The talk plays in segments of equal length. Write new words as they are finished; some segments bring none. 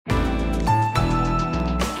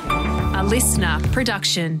a listener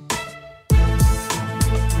production.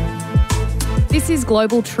 This is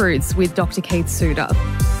Global Truths with Dr. Keith Suter.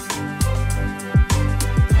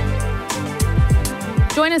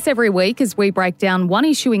 Join us every week as we break down one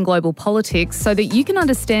issue in global politics so that you can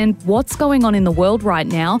understand what's going on in the world right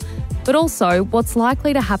now, but also what's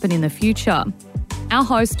likely to happen in the future. Our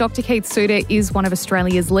host, Dr. Keith Suter, is one of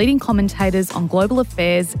Australia's leading commentators on global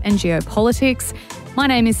affairs and geopolitics. My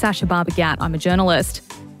name is Sasha Barbagat. I'm a journalist.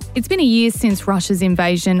 It's been a year since Russia's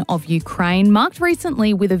invasion of Ukraine, marked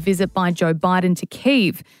recently with a visit by Joe Biden to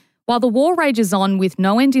Kyiv. While the war rages on with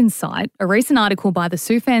no end in sight, a recent article by the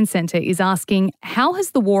Soufan Centre is asking, how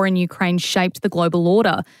has the war in Ukraine shaped the global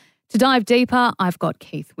order? To dive deeper, I've got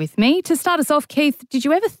Keith with me. To start us off, Keith, did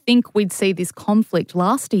you ever think we'd see this conflict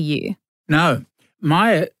last a year? No.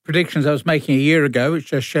 My predictions I was making a year ago, which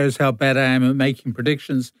just shows how bad I am at making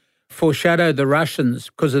predictions, foreshadowed the Russians,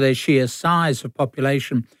 because of their sheer size of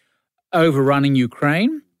population, overrunning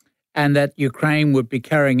Ukraine, and that Ukraine would be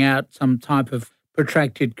carrying out some type of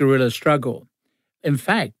protracted guerrilla struggle. In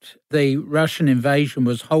fact, the Russian invasion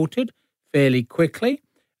was halted fairly quickly.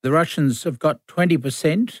 The Russians have got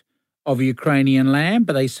 20% of Ukrainian land,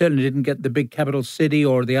 but they certainly didn't get the big capital city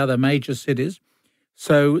or the other major cities.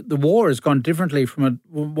 So the war has gone differently from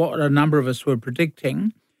what a number of us were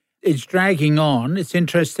predicting. It's dragging on. It's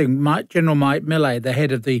interesting. General Mike Milley, the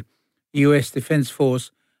head of the US Defense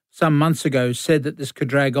Force, some months ago said that this could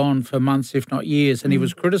drag on for months, if not years, and he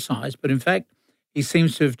was criticized. But in fact, he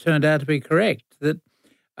seems to have turned out to be correct, that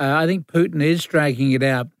I think Putin is dragging it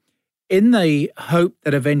out in the hope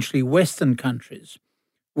that eventually Western countries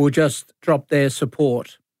will just drop their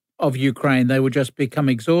support of Ukraine. They will just become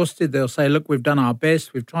exhausted. They'll say, look, we've done our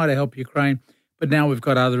best. We've tried to help Ukraine, but now we've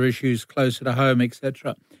got other issues closer to home,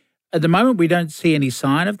 etc. At the moment, we don't see any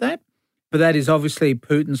sign of that, but that is obviously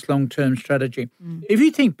Putin's long-term strategy. If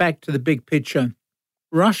you think back to the big picture,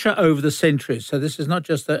 Russia over the centuries, so this is not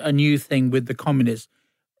just a new thing with the communists,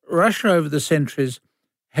 Russia over the centuries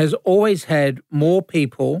has always had more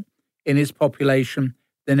people in its population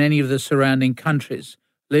than any of the surrounding countries,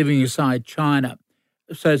 leaving aside China.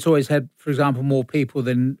 So it's always had, for example, more people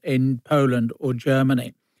than in Poland or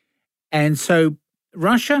Germany. And so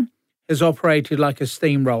Russia has operated like a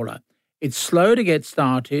steamroller. It's slow to get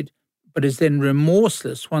started, but is then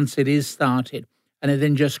remorseless once it is started. And it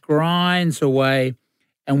then just grinds away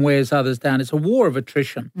and wears others down. It's a war of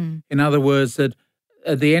attrition. In other words, that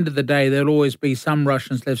at the end of the day, there'll always be some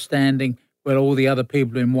Russians left standing where all the other people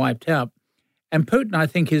have been wiped out. And Putin, I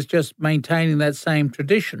think, is just maintaining that same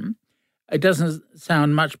tradition. It doesn't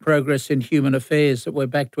sound much progress in human affairs that we're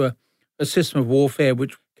back to a system of warfare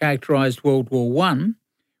which characterized World War I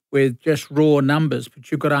with just raw numbers.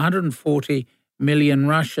 But you've got 140 million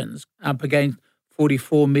Russians up against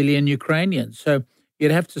 44 million Ukrainians. So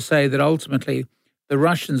you'd have to say that ultimately the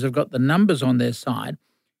Russians have got the numbers on their side.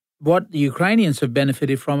 What the Ukrainians have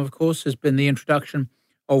benefited from, of course, has been the introduction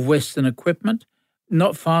of Western equipment.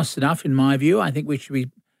 Not fast enough, in my view. I think we should be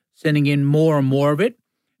sending in more and more of it.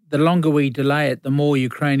 The longer we delay it, the more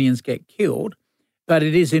Ukrainians get killed. But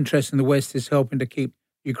it is interesting the West is helping to keep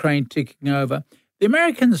Ukraine ticking over. The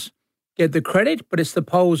Americans get the credit, but it's the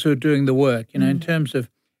Poles who are doing the work. In terms of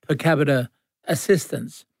per capita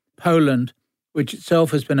assistance, Poland, which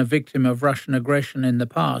itself has been a victim of Russian aggression in the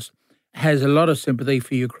past, has a lot of sympathy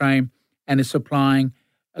for Ukraine and is supplying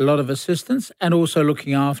a lot of assistance and also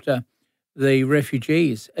looking after the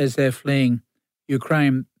refugees as they're fleeing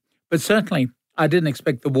Ukraine. But certainly, I didn't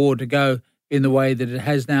expect the war to go in the way that it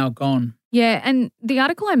has now gone. Yeah, and the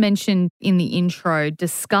article I mentioned in the intro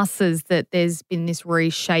discusses that there's been this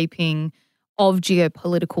reshaping of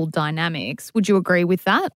geopolitical dynamics. Would you agree with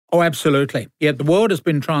that? Oh, absolutely. Yeah, the world has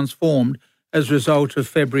been transformed as a result of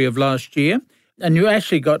February of last year. And you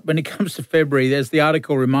actually got, when it comes to February, as the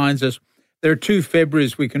article reminds us, there are two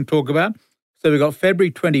Februaries we can talk about. So we've got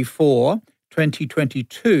February 24,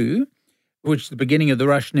 2022, which is the beginning of the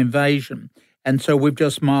Russian invasion. And so we've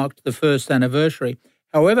just marked the first anniversary.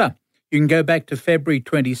 However, you can go back to February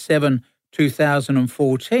 27,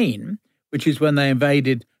 2014, which is when they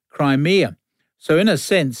invaded Crimea. So in a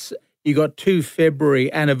sense, you got two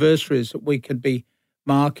February anniversaries that we could be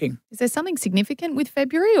marking. Is there something significant with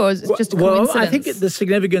February or is it just a coincidence? Well, I think the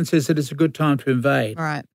significance is that it's a good time to invade. All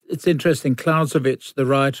right. It's interesting. Clausewitz, the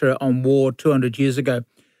writer on war 200 years ago,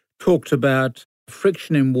 talked about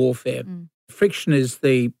friction in warfare. Friction is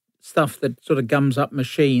the stuff that sort of gums up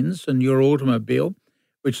machines and your automobile,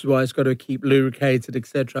 which is why it's got to keep lubricated,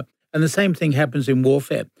 etc. And the same thing happens in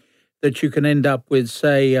warfare, that you can end up with,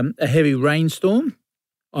 say, a heavy rainstorm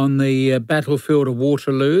on the battlefield of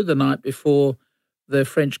Waterloo the night before the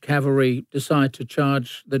French cavalry decide to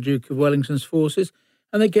charge the Duke of Wellington's forces,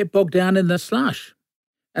 and they get bogged down in the slush.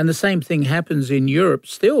 And the same thing happens in Europe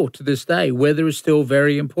still to this day. Weather is still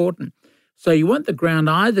very important. So you want the ground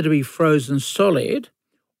either to be frozen solid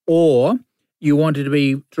or you want it to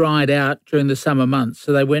be dried out during the summer months.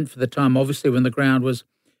 So they went for the time, obviously, when the ground was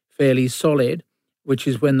fairly solid, which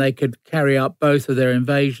is when they could carry out both of their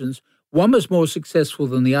invasions. One was more successful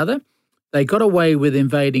than the other. They got away with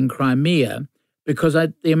invading Crimea because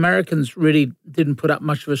the Americans really didn't put up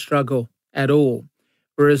much of a struggle at all.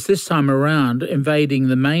 Whereas this time around, invading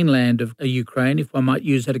the mainland of Ukraine, if I might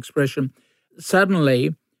use that expression,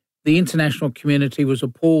 suddenly the international community was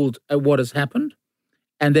appalled at what has happened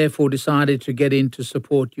and therefore decided to get in to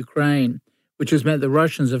support Ukraine, which has meant the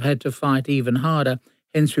Russians have had to fight even harder.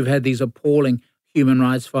 Hence, we've had these appalling human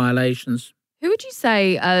rights violations. Who would you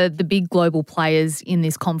say are the big global players in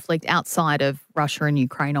this conflict outside of Russia and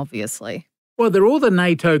Ukraine, obviously? Well, they're all the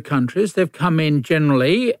NATO countries. They've come in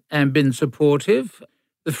generally and been supportive.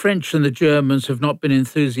 The French and the Germans have not been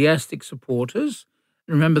enthusiastic supporters.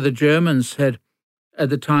 Remember, the Germans had,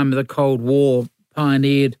 at the time of the Cold War,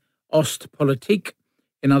 pioneered Ostpolitik,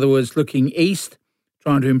 in other words, looking east,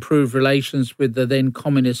 trying to improve relations with the then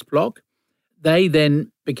communist bloc. They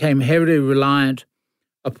then became heavily reliant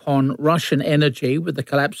upon Russian energy with the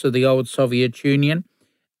collapse of the old Soviet Union.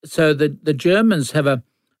 So the Germans have a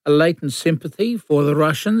latent sympathy for the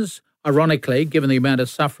Russians. Ironically, given the amount of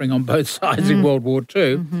suffering on both sides in World War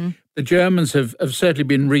II, the Germans have certainly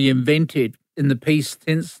been reinvented in the peace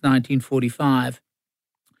since 1945.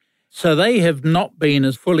 So they have not been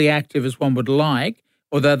as fully active as one would like,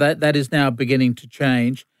 although that is now beginning to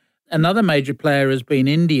change. Another major player has been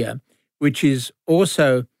India, which is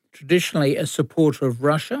also traditionally a supporter of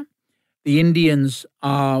Russia. The Indians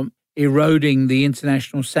are eroding the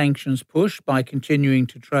international sanctions push by continuing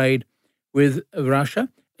to trade with Russia,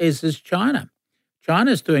 as is China.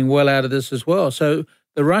 China's doing well out of this as well. So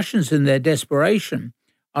the Russians, in their desperation,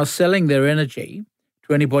 are selling their energy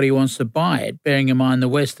to anybody who wants to buy it, bearing in mind the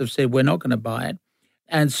West have said we're not going to buy it.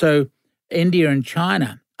 And so India and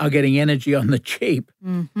China are getting energy on the cheap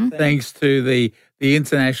thanks to the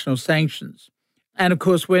international sanctions. And, of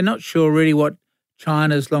course, we're not sure really what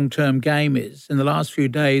China's long-term game is. In the last few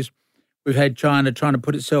days, we've had China trying to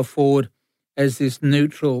put itself forward as this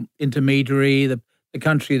neutral intermediary, the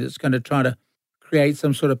country that's going to try to create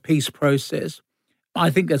some sort of peace process. I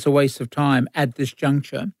think that's a waste of time at this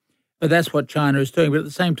juncture, but that's what China is doing. But at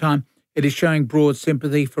the same time, it is showing broad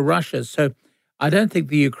sympathy for Russia. So I don't think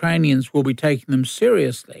the Ukrainians will be taking them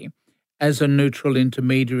seriously as a neutral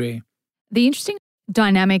intermediary. The interesting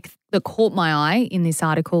dynamic that caught my eye in this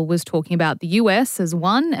article was talking about the US as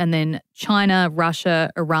one, and then China, Russia,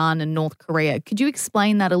 Iran, and North Korea. Could you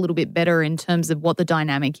explain that a little bit better in terms of what the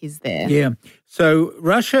dynamic is there? Yeah. So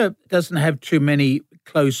Russia doesn't have too many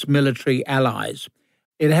close military allies.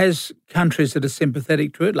 It has countries that are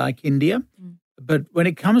sympathetic to it, like India. But when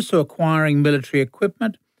it comes to acquiring military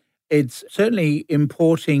equipment, it's certainly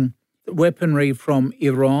importing weaponry from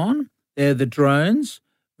Iran. They're the drones,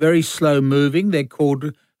 very slow moving. They're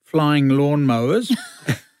called flying lawnmowers.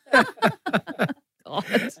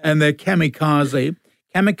 And they're kamikaze.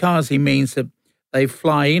 Kamikaze means that they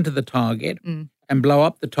fly into the target and blow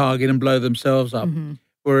up the target and blow themselves up.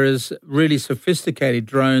 Whereas really sophisticated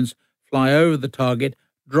drones fly over the target,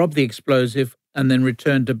 drop the explosive, and then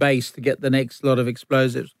return to base to get the next lot of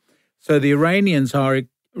explosives. So the Iranians are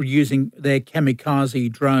using their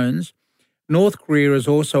kamikaze drones. North Korea is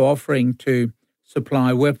also offering to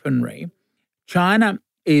supply weaponry. China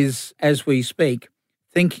is, as we speak,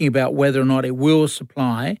 thinking about whether or not it will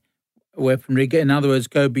supply weaponry. In other words,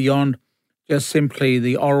 go beyond just simply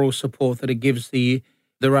the oral support that it gives the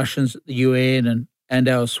Russians at the UN and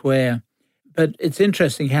elsewhere. But it's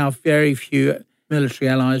interesting how very few military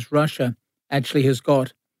allies Russia actually has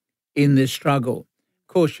got in this struggle.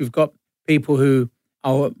 Of course, you've got people who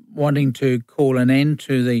are wanting to call an end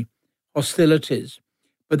to the hostilities.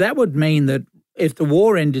 But that would mean that if the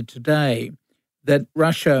war ended today, that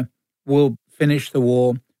Russia will finish the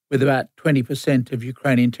war with about 20% of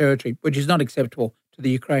Ukrainian territory, which is not acceptable to the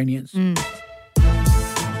Ukrainians.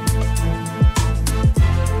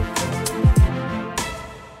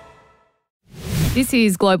 This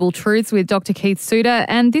is Global Truths with Dr. Keith Suter,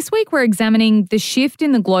 and this week we're examining the shift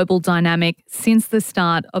in the global dynamic since the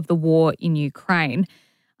start of the war in Ukraine.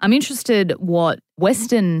 I'm interested what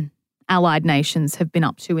Western allied nations have been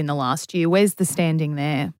up to in the last year. Where's the standing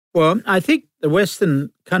there? Well, I think the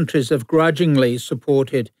Western countries have grudgingly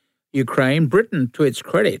supported Ukraine. Britain, to its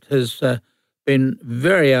credit, has been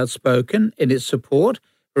very outspoken in its support.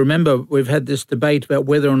 Remember, we've had this debate about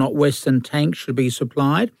whether or not Western tanks should be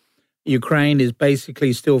supplied. Ukraine is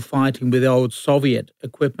basically still fighting with old Soviet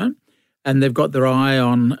equipment, and they've got their eye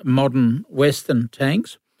on modern Western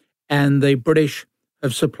tanks. And the British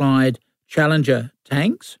have supplied Challenger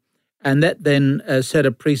tanks, and that then set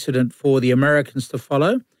a precedent for the Americans to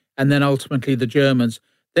follow, and then ultimately the Germans.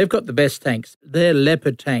 They've got the best tanks. Their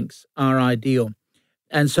Leopard tanks are ideal.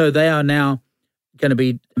 And so they are now going to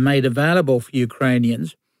be made available for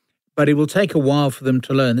Ukrainians, but it will take a while for them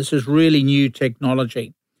to learn. This is really new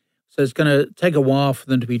technology. So it's going to take a while for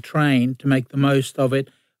them to be trained to make the most of it.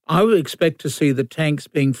 I would expect to see the tanks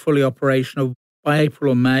being fully operational by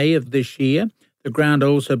April or May of this year. The ground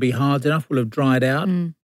will also be hard enough, will have dried out,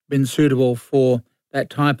 been suitable for that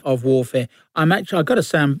type of warfare. I've got to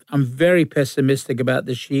say, I'm very pessimistic about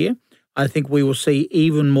this year. I think we will see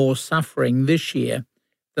even more suffering this year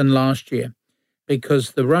than last year,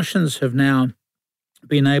 because the Russians have now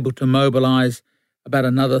been able to mobilize about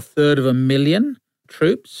another 350,000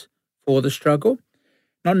 troops for the struggle.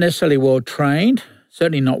 Not necessarily well trained,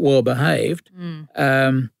 certainly not well behaved,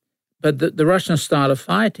 but the Russian style of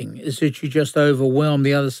fighting is that you just overwhelm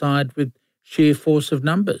the other side with sheer force of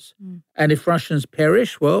numbers. And if Russians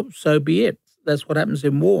perish, well, so be it. That's what happens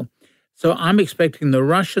in war. So I'm expecting the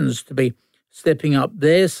Russians to be stepping up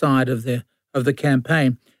their side of the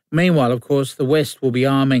campaign. Meanwhile, of course, the West will be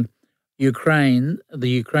arming the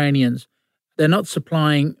Ukrainians. They're not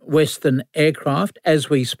supplying Western aircraft as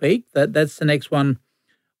we speak. That's the next one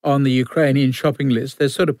on the Ukrainian shopping list.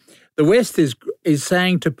 The West is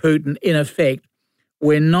saying to Putin, in effect,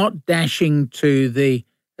 we're not dashing to the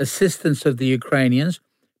assistance of the Ukrainians,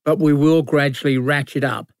 but we will gradually ratchet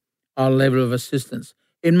up our level of assistance.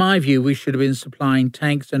 In my view, we should have been supplying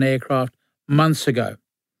tanks and aircraft months ago.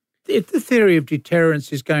 If the theory of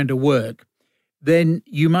deterrence is going to work, then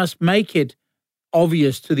you must make it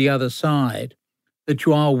obvious to the other side that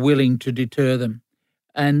you are willing to deter them.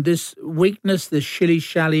 And this weakness, this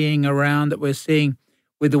shilly-shallying around that we're seeing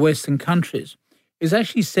with the Western countries is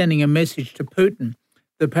actually sending a message to Putin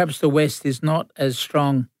that perhaps the West is not as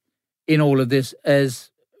strong in all of this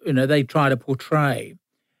as they try to portray.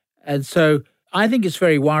 And so I think it's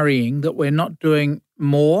very worrying that we're not doing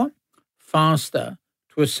more, faster,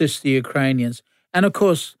 to assist the Ukrainians. And, of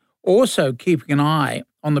course, also keeping an eye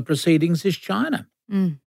on the proceedings is China.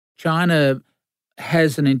 China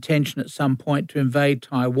has an intention at some point to invade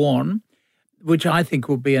Taiwan, which I think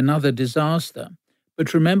will be another disaster.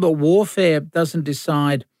 But remember, warfare doesn't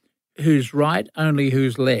decide who's right, only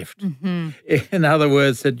who's left. In other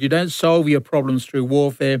words, that you don't solve your problems through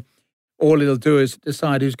warfare. All it'll do is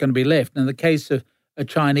decide who's going to be left. And in the case of a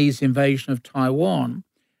Chinese invasion of Taiwan,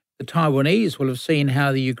 the Taiwanese will have seen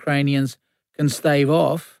how the Ukrainians can stave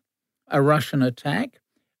off a Russian attack.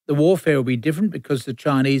 The warfare will be different because the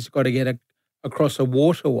Chinese have got to get across a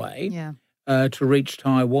waterway to reach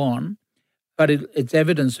Taiwan. But it's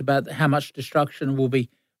evidence about how much destruction will be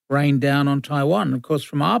rained down on Taiwan. Of course,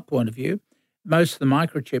 from our point of view, most of the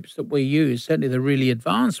microchips that we use, certainly the really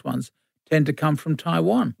advanced ones, tend to come from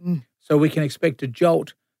Taiwan. So we can expect a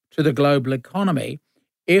jolt to the global economy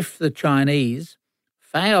if the Chinese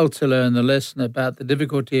fail to learn the lesson about the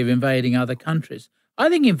difficulty of invading other countries. I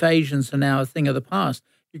think invasions are now a thing of the past.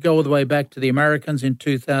 You go all the way back to the Americans in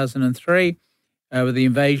 2003 with the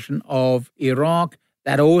invasion of Iraq.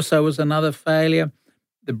 That also was another failure.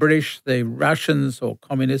 The British, the Russians or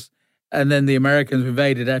communists, and then the Americans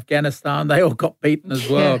invaded Afghanistan. They all got beaten as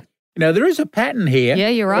well. There is a pattern here. Yeah,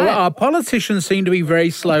 you're right. Our politicians seem to be very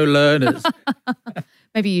slow learners.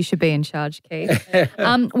 Maybe you should be in charge, Keith.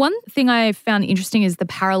 One thing I found interesting is the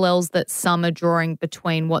parallels that some are drawing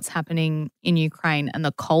between what's happening in Ukraine and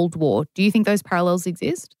the Cold War. Do you think those parallels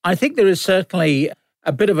exist? I think there is certainly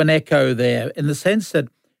a bit of an echo there in the sense that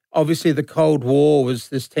obviously the Cold War was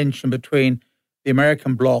this tension between the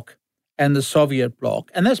American bloc and the Soviet bloc.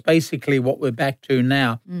 And that's basically what we're back to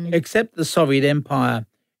now, except the Soviet Empire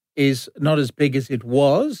is not as big as it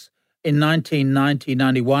was in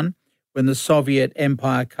 1990-91 when the Soviet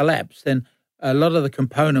Empire collapsed. Then a lot of the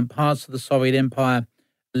component parts of the Soviet Empire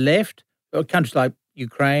left. Countries like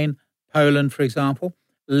Ukraine, Poland, for example,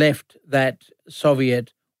 left that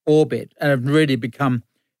Soviet orbit and have really become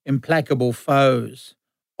implacable foes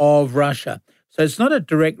of Russia. So it's not a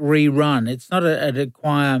direct rerun. It's not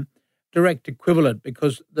a direct equivalent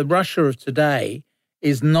because the Russia of today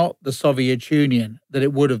is not the Soviet Union that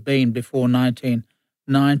it would have been before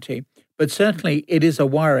 1990. But certainly it is a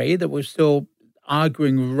worry that we're still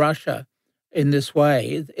arguing with Russia in this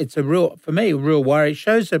way. It's for me, a real worry. It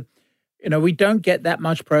shows that, we don't get that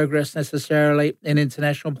much progress necessarily in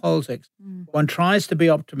international politics. One tries to be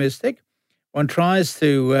optimistic. one tries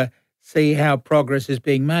to see how progress is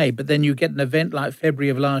being made. But then you get an event like February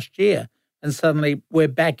of last year, and suddenly we're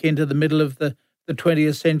back into the middle of the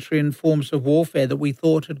 20th century and forms of warfare that we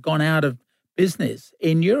thought had gone out of business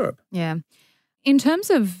in Europe. Yeah. In terms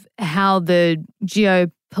of how the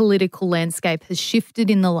geopolitical landscape has shifted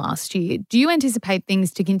in the last year, do you anticipate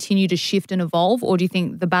things to continue to shift and evolve, or do you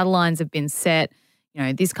think the battle lines have been set,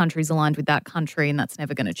 this country's aligned with that country and that's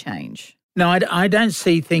never going to change? No, I don't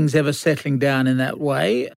see things ever settling down in that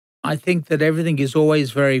way. I think that everything is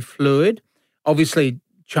always very fluid. Obviously,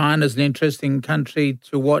 China's an interesting country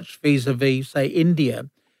to watch vis-a-vis, say, India,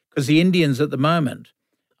 because the Indians at the moment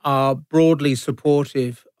are broadly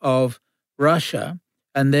supportive of Russia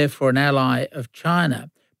and therefore an ally of China.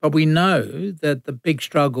 But we know that the big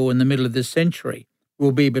struggle in the middle of this century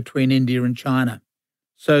will be between India and China.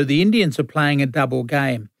 So the Indians are playing a double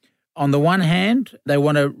game. On the one hand, they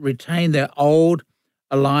want to retain their old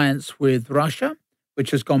alliance with Russia,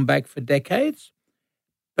 which has gone back for decades.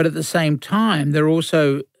 But at the same time, they're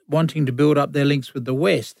also wanting to build up their links with the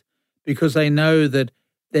West because they know that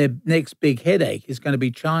their next big headache is going to be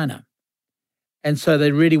China. And so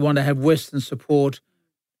they really want to have Western support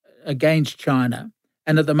against China.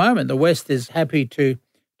 And at the moment, the West is happy to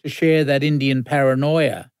share that Indian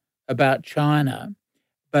paranoia about China.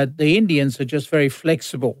 But the Indians are just very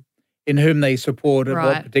flexible in whom they support at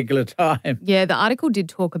what particular time. Yeah, the article did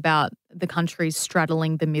talk about the countries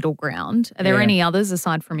straddling the middle ground. Are there any others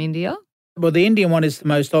aside from India? Well, the Indian one is the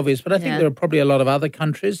most obvious, but I think there are probably a lot of other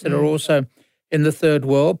countries that are also in the third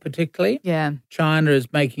world, particularly. Yeah. China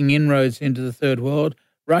is making inroads into the third world.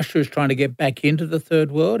 Russia is trying to get back into the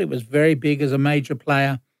third world. It was very big as a major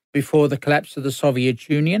player before the collapse of the Soviet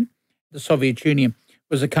Union. The Soviet Union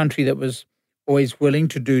was a country that was always willing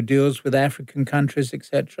to do deals with African countries,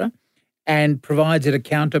 etc., and provided a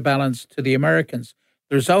counterbalance to the Americans,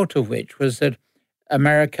 the result of which was that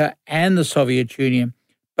America and the Soviet Union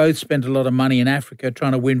both spent a lot of money in Africa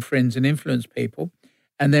trying to win friends and influence people.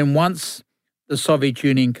 And then once the Soviet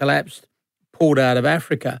Union collapsed, pulled out of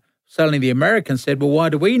Africa, suddenly the Americans said, well, why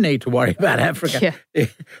do we need to worry about Africa? Yeah.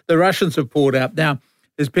 The Russians have pulled out. Now,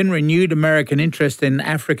 there's been renewed American interest in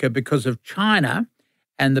Africa because of China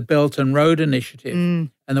and the Belt and Road Initiative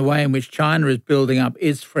and the way in which China is building up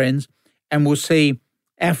its friends. And we'll see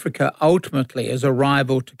Africa ultimately as a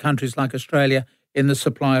rival to countries like Australia in the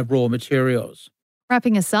supply of raw materials.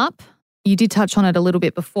 Wrapping us up, you did touch on it a little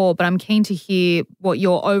bit before, but I'm keen to hear what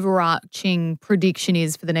your overarching prediction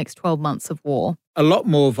is for the next 12 months of war. A lot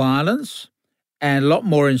more violence and a lot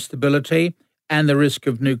more instability and the risk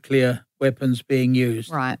of nuclear weapons being used.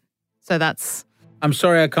 Right. So that's... I'm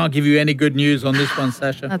sorry I can't give you any good news on this one,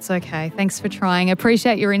 Sasha. That's okay. Thanks for trying.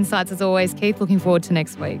 Appreciate your insights as always, Keith. Looking forward to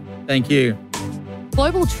next week. Thank you.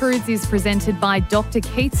 Global Truths is presented by Dr.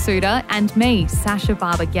 Keith Suter and me, Sasha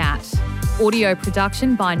Barber-Gatt. Audio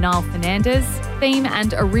production by Niall Fernandez. Theme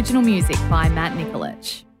and original music by Matt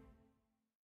Nikolic.